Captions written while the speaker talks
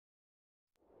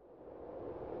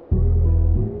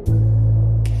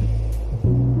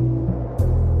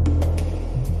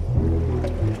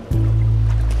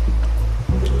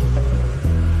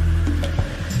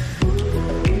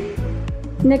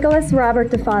Nicholas Robert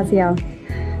DeFazio.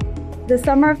 The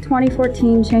summer of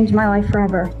 2014 changed my life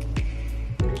forever.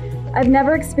 I've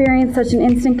never experienced such an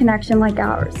instant connection like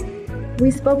ours. We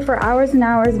spoke for hours and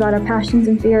hours about our passions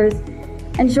and fears,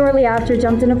 and shortly after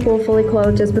jumped in a pool fully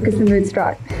clothed just because the mood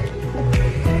struck.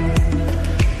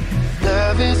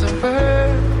 Love is a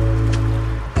bird,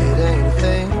 it ain't a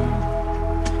thing.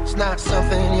 It's not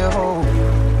something you hold,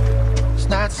 it's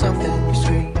not something you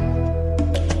sweet.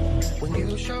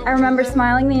 I remember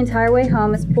smiling the entire way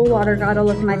home as pool water got a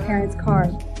look at my parents' car.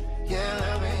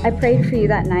 I prayed for you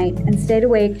that night and stayed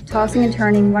awake, tossing and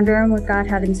turning, wondering what God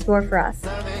had in store for us.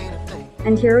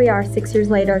 And here we are 6 years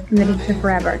later, committed to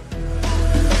forever.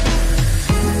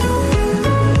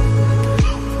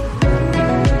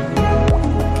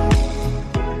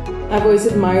 I've always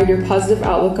admired your positive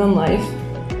outlook on life,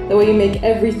 the way you make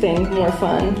everything more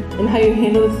fun, and how you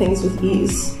handle the things with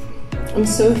ease. I'm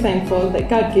so thankful that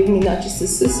God gave me not just a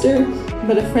sister,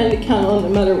 but a friend to count on no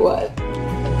matter what.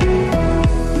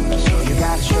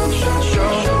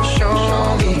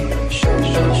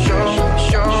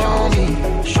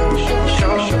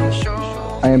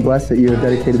 I am blessed that you have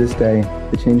dedicated this day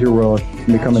to change your world and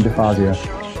become a DeFazio.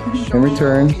 In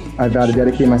return, I vow to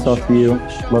dedicate myself to you,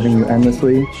 loving you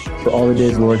endlessly for all the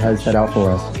days the Lord has set out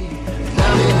for us.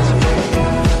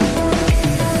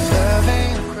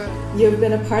 You have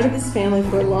been a part of this family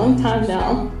for a long time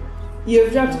now. You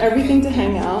have dropped everything to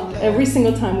hang out every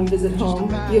single time we visit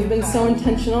home. You have been so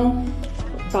intentional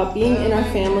about being in our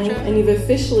family, and you've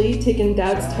officially taken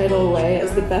Dad's title away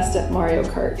as the best at Mario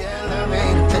Kart.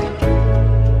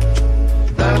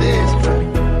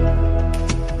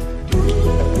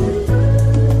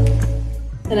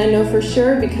 And I know for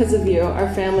sure because of you,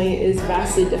 our family is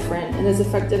vastly different and has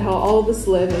affected how all of us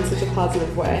live in such a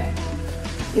positive way.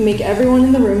 You make everyone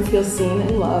in the room feel seen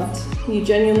and loved. You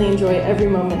genuinely enjoy every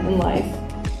moment in life,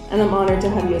 and I'm honored to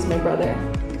have you as my brother.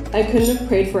 I couldn't have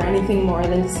prayed for anything more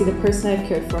than to see the person I've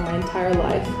cared for my entire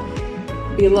life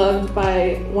be loved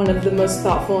by one of the most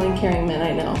thoughtful and caring men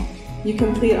I know. You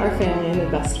complete our family in the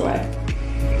best way.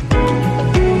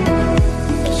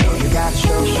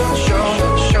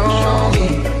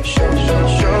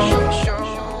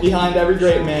 Behind every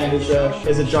great man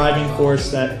is a driving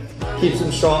force that keeps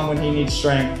him strong when he needs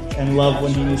strength and love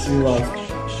when he needs to be loved.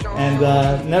 And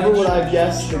never would I have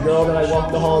guessed the girl that I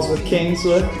walk the halls with kings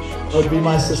with would be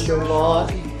my sister-in-law.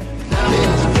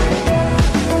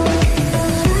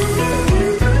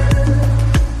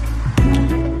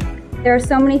 There are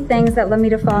so many things that led me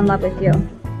to fall in love with you.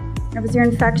 It was your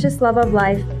infectious love of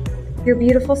life, your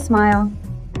beautiful smile,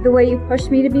 the way you push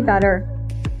me to be better,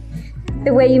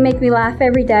 the way you make me laugh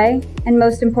every day, and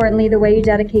most importantly, the way you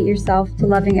dedicate yourself to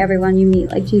loving everyone you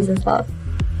meet like Jesus loved.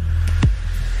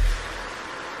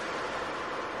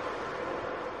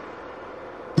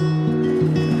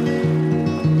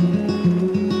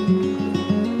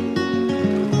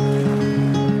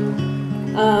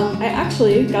 I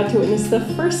actually got to witness the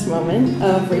first moment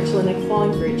of Rachel and Nick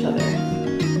falling for each other.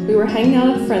 We were hanging out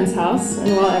at a friend's house,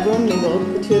 and while everyone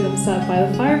mingled, the two of them sat by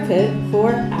the fire pit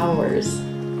for hours.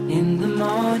 In the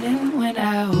morning when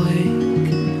I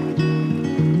wake,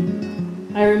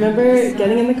 I remember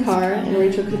getting in the car, and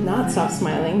Rachel could not stop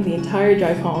smiling the entire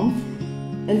drive home.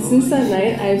 And since that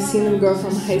night, I have seen them grow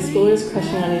from high schoolers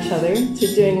crushing on each other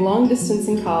to doing long distance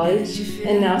in college,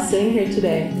 and now sitting here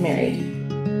today, married.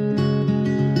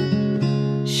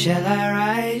 shall I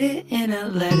write it in a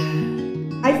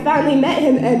letter? I finally met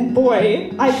him, and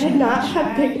boy, I could not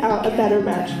have picked out a better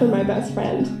match for my best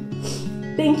friend.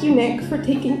 Thank you, Nick, for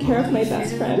taking care of my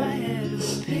best friend,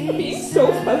 for being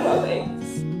so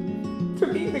fun-loving, for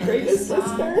being the greatest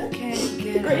listener,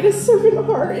 the greatest servant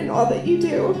heart in all that you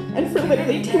do, and for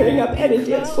literally tearing up any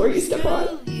dance floor you step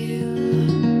on.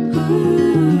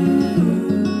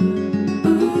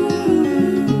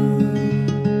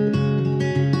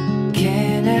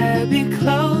 Can I be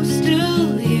close to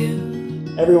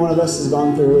you? Every one of us has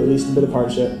gone through at least a bit of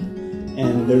hardship,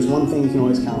 and there's one thing you can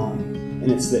always count on,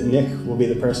 and it's that Nick will be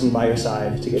the person by your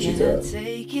side to get you through it.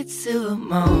 Take it to a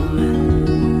moment.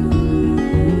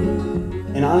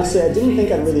 And honestly, I didn't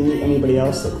think I'd really meet anybody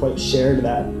else that quite shared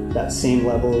that same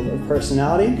level of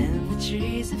personality.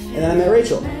 And then I met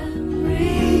Rachel.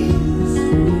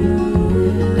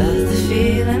 Of the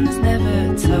feelings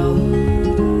never told.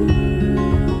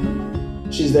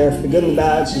 She's there for the good and the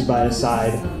bad, she's by his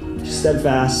side. She's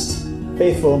steadfast,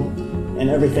 faithful, and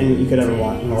everything that you could ever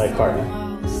want in a life partner.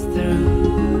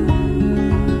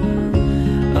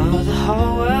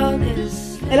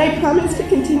 And I promise to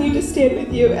continue to stand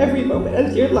with you every moment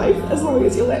of your life as long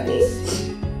as you let me.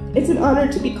 It's an honor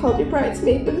to be called your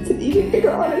bridesmaid, but it's an even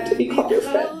bigger honor to be called your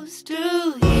friend.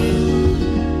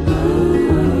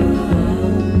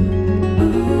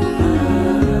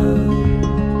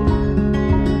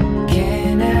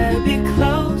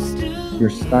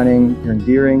 stunning, you're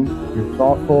endearing, you're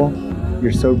thoughtful,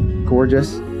 you're so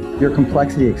gorgeous. Your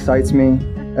complexity excites me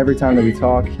every time that we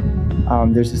talk.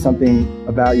 There's just something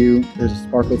about you, there's a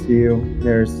sparkle to you,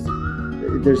 there's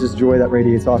this joy that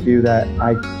radiates off you that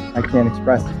I can't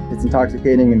express. It's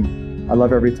intoxicating, and I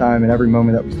love every time and every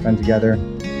moment that we spend together.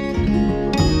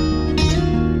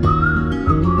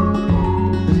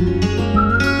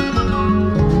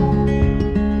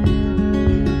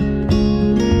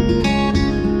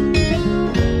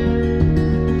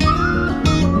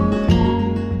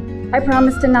 I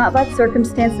promise to not let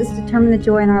circumstances determine the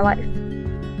joy in our life.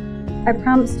 I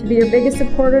promise to be your biggest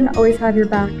supporter and always have your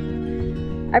back.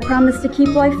 I promise to keep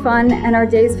life fun and our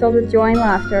days filled with joy and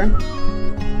laughter.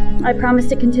 I promise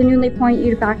to continually point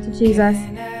you back to Jesus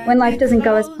when life doesn't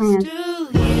go as planned.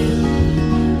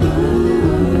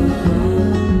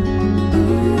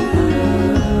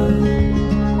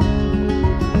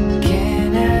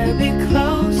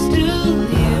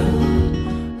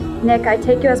 Nick, I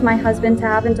take you as my husband to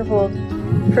have and to hold,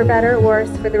 for better or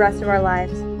worse, for the rest of our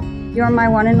lives. You are my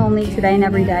one and only today and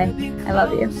every day. I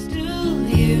love you.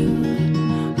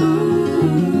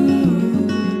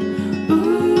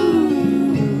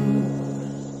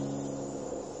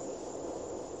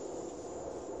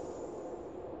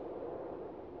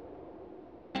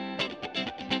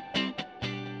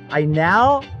 I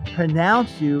now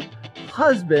pronounce you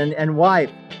husband and wife.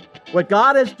 What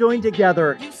God is doing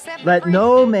together, let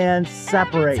no man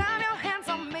separate.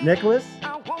 Nicholas,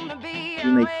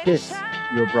 you may kiss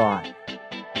your bride.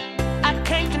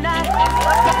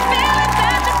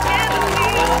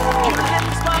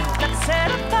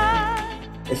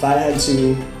 If I had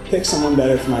to pick someone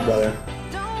better for my brother,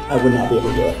 I would not be able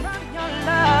to do it.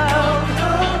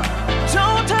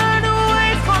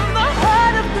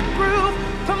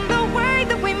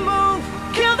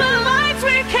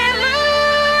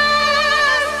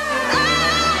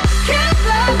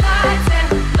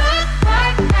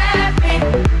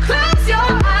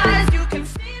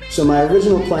 So my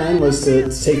original plan was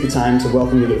to take the time to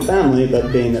welcome you to the family,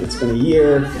 but being that it's been a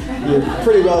year, you're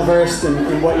pretty well versed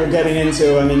in what you're getting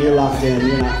into. I mean, you're locked in,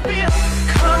 you know.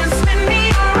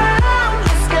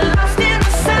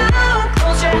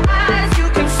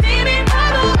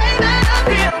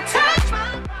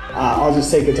 I'll just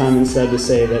take the time instead to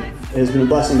say that it has been a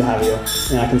blessing to have you,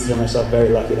 and I consider myself very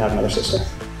lucky to have another sister.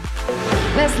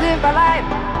 Let's live our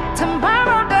life.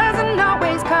 Tomorrow doesn't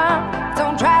always come.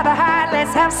 Don't try to hide,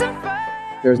 let's have some fun.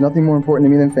 There's nothing more important to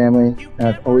me than family, and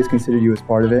I've always considered you as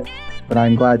part of it. But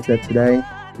I'm glad that today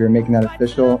we are making that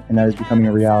official, and that is becoming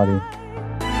a reality.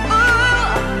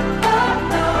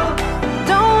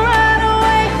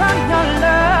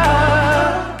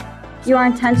 You are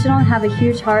intentional and have a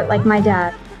huge heart like my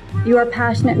dad. You are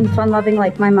passionate and fun-loving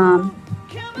like my mom.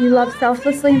 You love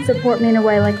selflessly and support me in a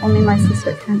way like only my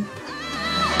sister can.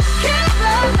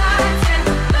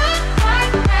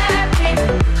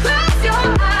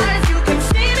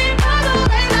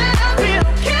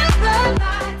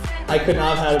 I could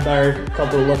not have had a better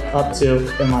couple to look up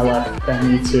to in my life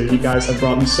than you two. You guys have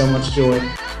brought me so much joy.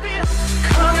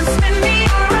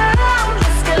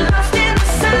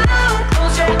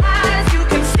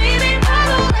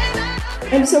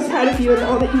 I'm so proud of you and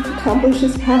all that you've accomplished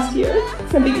this past year,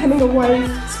 from becoming a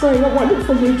wife, scoring a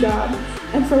wonderful new job,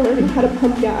 and for learning how to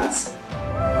pump gas.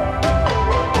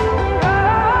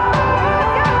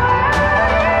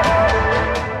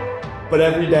 But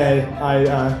every day,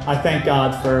 I thank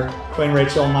God for putting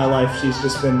Rachel in my life. She's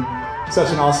just been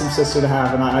such an awesome sister to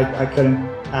have, and I couldn't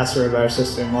ask for a better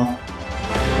sister-in-law.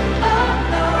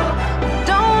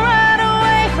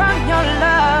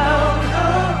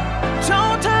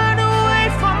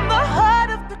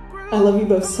 I love you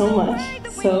both so much.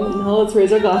 So now let's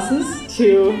raise our glasses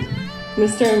to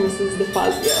Mr. and Mrs.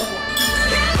 DeFazio.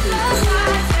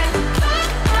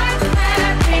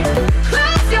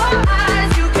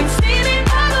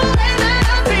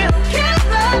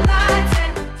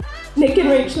 Nick and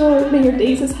Rachel, may your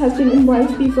days as husband and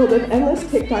wife be filled with endless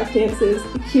TikTok dances,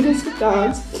 the cutest of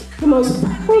dogs, the most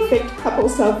perfect couple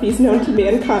selfies known to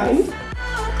mankind.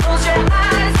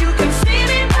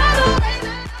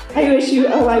 I wish you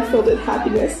a life filled with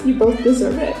happiness. You both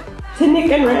deserve it. To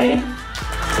Nick and Ray,